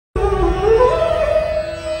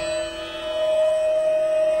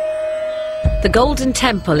The Golden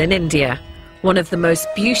Temple in India, one of the most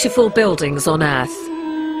beautiful buildings on earth.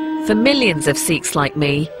 For millions of Sikhs like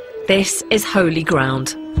me, this is holy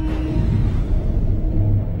ground.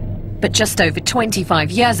 But just over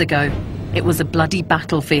 25 years ago, it was a bloody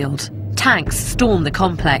battlefield. Tanks stormed the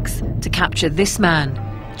complex to capture this man,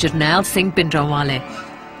 Jarnail Singh Bhindranwale.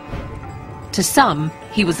 To some,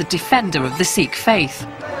 he was a defender of the Sikh faith.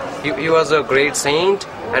 He was a great saint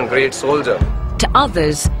and great soldier. To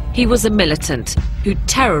others, he was a militant who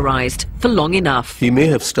terrorized for long enough. He may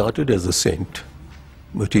have started as a saint,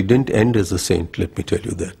 but he didn't end as a saint, let me tell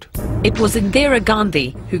you that. It was Indira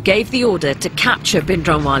Gandhi who gave the order to capture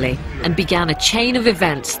Bhindranwale and began a chain of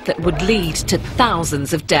events that would lead to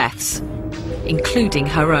thousands of deaths, including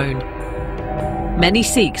her own. Many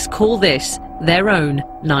Sikhs call this their own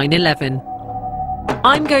 9/11.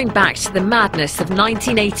 I'm going back to the madness of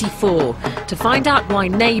 1984 to find out why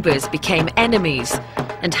neighbours became enemies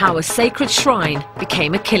and how a sacred shrine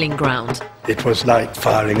became a killing ground. It was like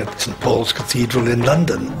firing at St Paul's Cathedral in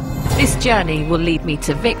London. This journey will lead me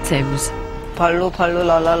to victims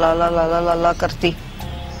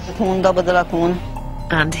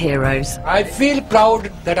and heroes. I feel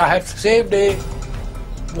proud that I have saved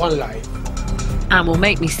one life. And will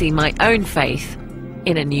make me see my own faith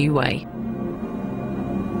in a new way.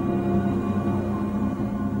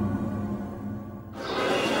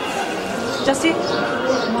 Jussie?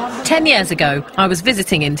 10 years ago, I was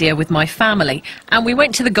visiting India with my family and we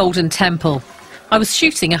went to the Golden Temple. I was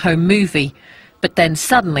shooting a home movie, but then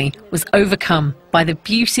suddenly was overcome by the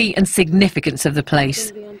beauty and significance of the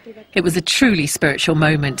place. It was a truly spiritual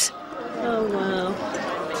moment. Oh, wow.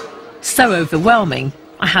 So overwhelming,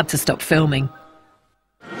 I had to stop filming.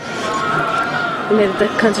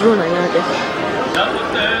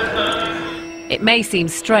 It may seem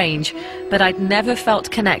strange, but I'd never felt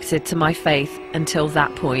connected to my faith until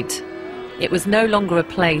that point. It was no longer a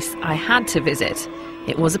place I had to visit.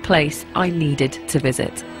 It was a place I needed to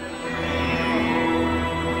visit.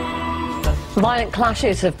 Violent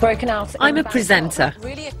clashes have broken out. I'm a presenter.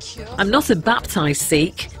 I'm not a baptised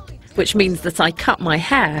Sikh, which means that I cut my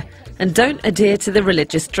hair and don't adhere to the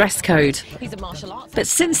religious dress code. He's a martial arts. But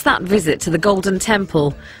since that visit to the Golden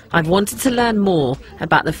Temple, I've wanted to learn more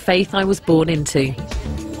about the faith I was born into.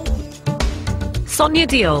 Sonia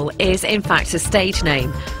Deol is in fact a stage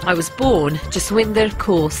name. I was born Jaswinder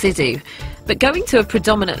Kaur Sidhu, but going to a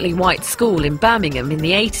predominantly white school in Birmingham in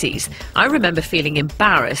the 80s, I remember feeling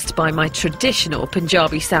embarrassed by my traditional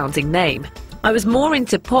Punjabi-sounding name. I was more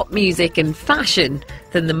into pop music and fashion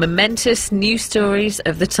than the momentous news stories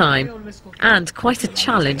of the time, and quite a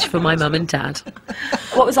challenge for my mum and dad.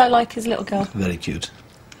 What was I like as a little girl? Very cute.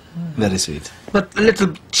 Very sweet. But a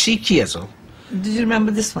little cheeky as well. Did you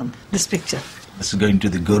remember this one, this picture? This is going to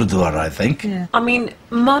the Gurdwara, I think. Yeah. I mean,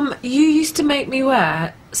 Mum, you used to make me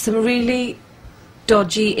wear some really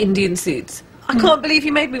dodgy Indian suits. I can't believe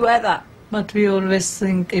you made me wear that. But we always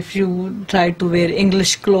think if you try to wear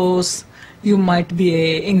English clothes, you might be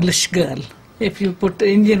an English girl. If you put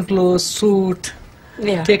Indian clothes, suit,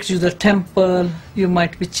 takes you to the temple, you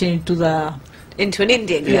might be changed to the... Into an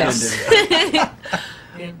Indian girl. Yes.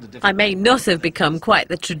 I may not have become quite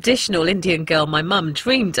the traditional Indian girl my mum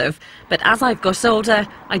dreamed of, but as I've got older,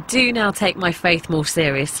 I do now take my faith more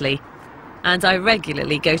seriously. And I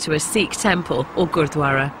regularly go to a Sikh temple or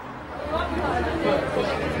Gurdwara.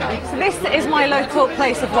 So this is my local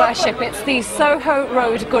place of worship. It's the Soho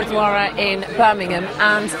Road Gurdwara in Birmingham,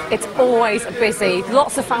 and it's always busy.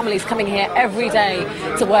 Lots of families coming here every day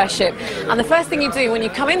to worship. And the first thing you do when you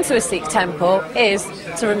come into a Sikh temple is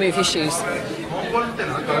to remove your shoes.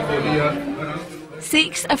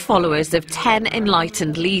 Sikhs are followers of 10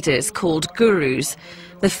 enlightened leaders called gurus.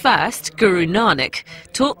 The first, Guru Nanak,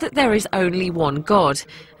 taught that there is only one God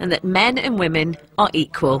and that men and women are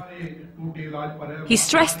equal. He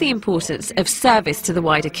stressed the importance of service to the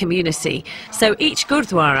wider community, so each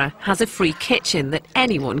Gurdwara has a free kitchen that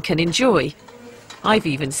anyone can enjoy. I've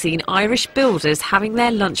even seen Irish builders having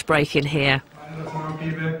their lunch break in here.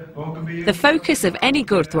 The focus of any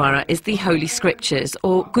Gurdwara is the Holy Scriptures,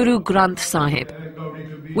 or Guru Granth Sahib.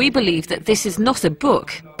 We believe that this is not a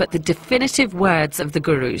book, but the definitive words of the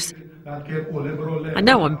Gurus. I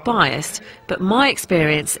know I'm biased, but my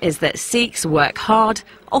experience is that Sikhs work hard,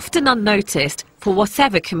 often unnoticed, for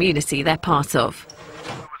whatever community they're part of.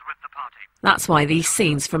 That's why these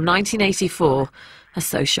scenes from 1984 are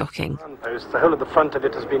so shocking. The whole of the front of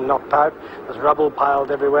it has been knocked out. There's rubble piled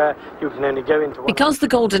everywhere. You can only go into one. Because the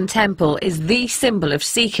Golden Temple is the symbol of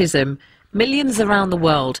Sikhism, millions around the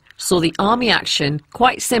world saw the army action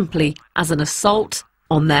quite simply as an assault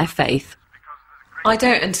on their faith. I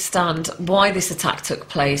don't understand why this attack took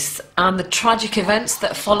place and the tragic events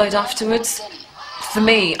that followed afterwards. For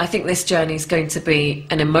me, I think this journey is going to be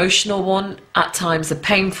an emotional one, at times a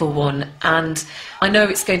painful one, and I know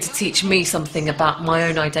it's going to teach me something about my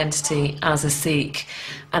own identity as a Sikh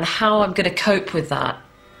and how I'm going to cope with that.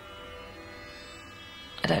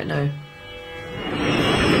 I don't know.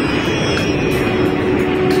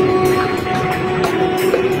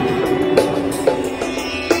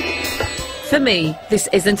 For me, this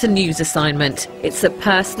isn't a news assignment, it's a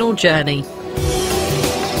personal journey.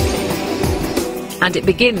 And it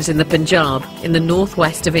begins in the Punjab, in the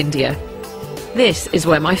northwest of India. This is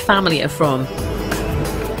where my family are from.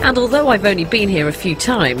 And although I've only been here a few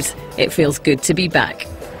times, it feels good to be back.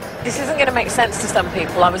 This isn't going to make sense to some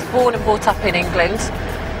people. I was born and brought up in England,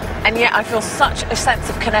 and yet I feel such a sense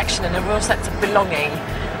of connection and a real sense of belonging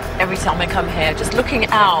every time I come here. Just looking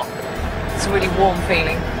out, it's a really warm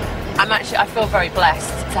feeling. I feel very blessed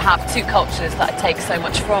to have two cultures that I take so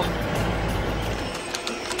much from.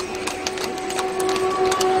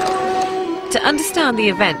 To understand the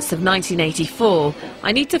events of 1984,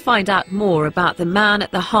 I need to find out more about the man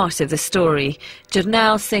at the heart of the story,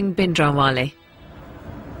 Jarnail Singh Bhindranwale.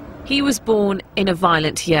 He was born in a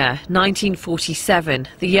violent year, 1947,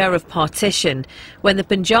 the year of partition, when the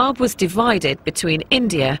Punjab was divided between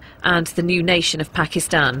India and the new nation of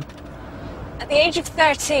Pakistan. At the age of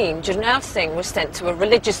 13, Jarnail Singh was sent to a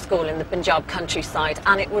religious school in the Punjab countryside,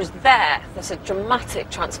 and it was there that a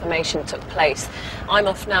dramatic transformation took place. I'm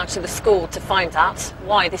off now to the school to find out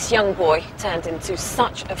why this young boy turned into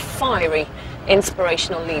such a fiery,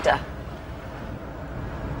 inspirational leader.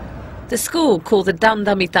 The school, called the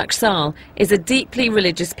Dandami Taksal, is a deeply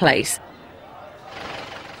religious place.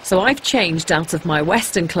 So I've changed out of my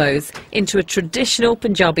Western clothes into a traditional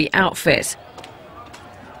Punjabi outfit.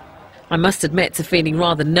 I must admit to feeling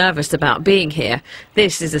rather nervous about being here.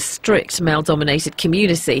 This is a strict male-dominated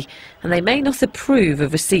community, and they may not approve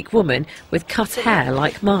of a Sikh woman with cut hair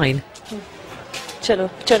like mine.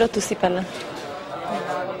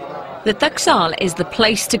 The Taksal is the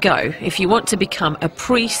place to go if you want to become a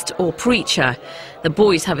priest or preacher. The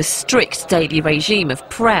boys have a strict daily regime of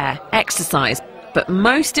prayer, exercise, but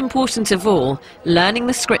most important of all, learning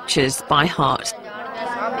the scriptures by heart.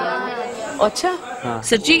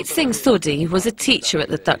 Sarjeet Singh Sodhi was a teacher at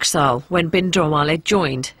the Taksal when Bhindranwale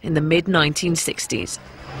joined in the mid-1960s.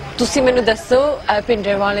 ਤੁਸੀਂ ਮੈਨੂੰ ਦੱਸੋ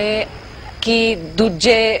Bhindranwale ਕੀ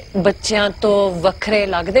ਦੂਜੇ ਬੱਚਿਆਂ ਤੋਂ ਵੱਖਰੇ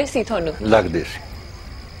ਲੱਗਦੇ ਸੀ ਤੁਹਾਨੂੰ?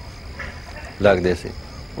 ਲੱਗਦੇ ਸੀ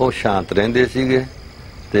ਉਹ ਸ਼ਾਂਤ ਰਹਿੰਦੇ ਸੀਗੇ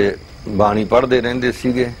ਤੇ ਬਾਣੀ ਪੜ੍ਹਦੇ ਰਹਿੰਦੇ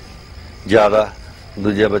ਸੀਗੇ ਜ਼ਿਆਦਾ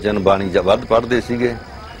ਦੂਜੇ ਬੱਚਿਆਂ ਨੂੰ ਬਾਣੀ ਵੱਧ ਪੜ੍ਹਦੇ ਸੀਗੇ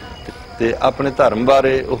ਤੇ ਆਪਣੇ ਧਰਮ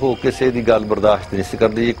ਬਾਰੇ ਉਹ ਕਿਸੇ ਦੀ ਗੱਲ ਬਰਦਾਸ਼ਤ ਨਹੀਂ ਸੀ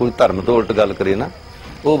ਕਰਦੇ ਜੇ ਕੋਈ ਧਰਮ ਤੋਂ ਉਲਟ ਗੱਲ ਕਰੇ ਨਾ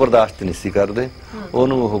ਉਹ ਬਰਦਾਸ਼ਤ ਨਹੀਂ ਸੀ ਕਰਦੇ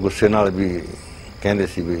ਉਹਨੂੰ ਉਹ ਗੁੱਸੇ ਨਾਲ ਵੀ ਕਹਿੰਦੇ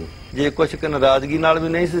ਸੀ ਵੀ ਜੇ ਕੁਝ ਨਾਰਾਜ਼ਗੀ ਨਾਲ ਵੀ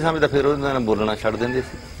ਨਹੀਂ ਸੀ ਸਮਝਦਾ ਫਿਰ ਉਹਨਾਂ ਨਾਲ ਬੋਲਣਾ ਛੱਡ ਦਿੰਦੇ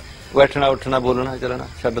ਸੀ ਬੈਠਣਾ ਉੱਠਣਾ ਬੋਲਣਾ ਚੱਲਣਾ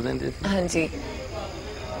ਛੱਡ ਦਿੰਦੇ ਸੀ ਹਾਂਜੀ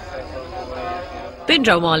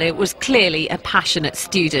Bhindranwale was clearly a passionate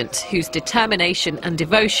student whose determination and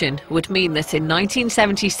devotion would mean that in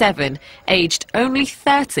 1977, aged only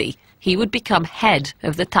 30, he would become head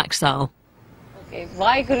of the Taksal. The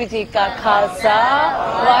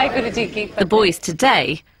boys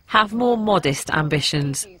today have more modest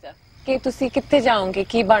ambitions. The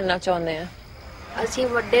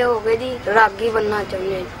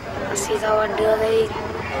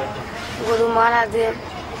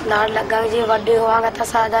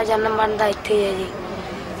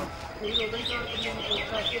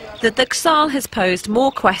Taksal has posed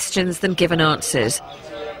more questions than given answers.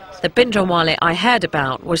 The Bhindranwale I heard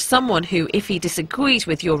about was someone who, if he disagreed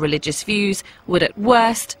with your religious views, would at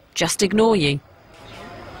worst just ignore you.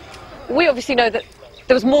 We obviously know that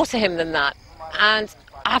there was more to him than that, and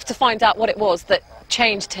I have to find out what it was that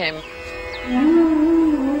changed him.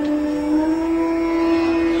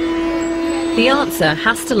 The answer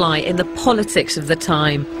has to lie in the politics of the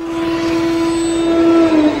time.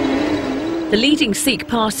 The leading Sikh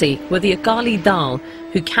party were the Akali Dal,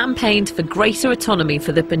 who campaigned for greater autonomy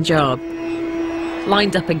for the Punjab.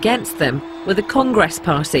 Lined up against them were the Congress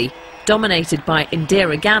party, dominated by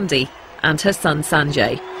Indira Gandhi and her son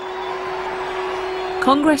Sanjay.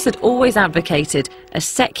 Congress had always advocated a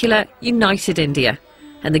secular, united India,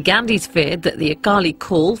 and the Gandhis feared that the Akali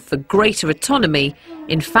call for greater autonomy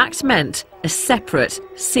in fact meant a separate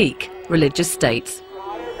Sikh religious state.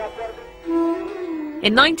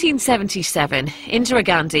 In 1977, Indira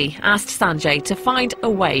Gandhi asked Sanjay to find a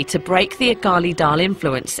way to break the Akali Dal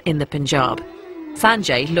influence in the Punjab.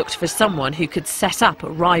 Sanjay looked for someone who could set up a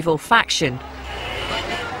rival faction.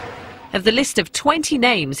 Of the list of 20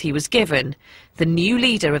 names he was given, the new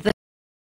leader of the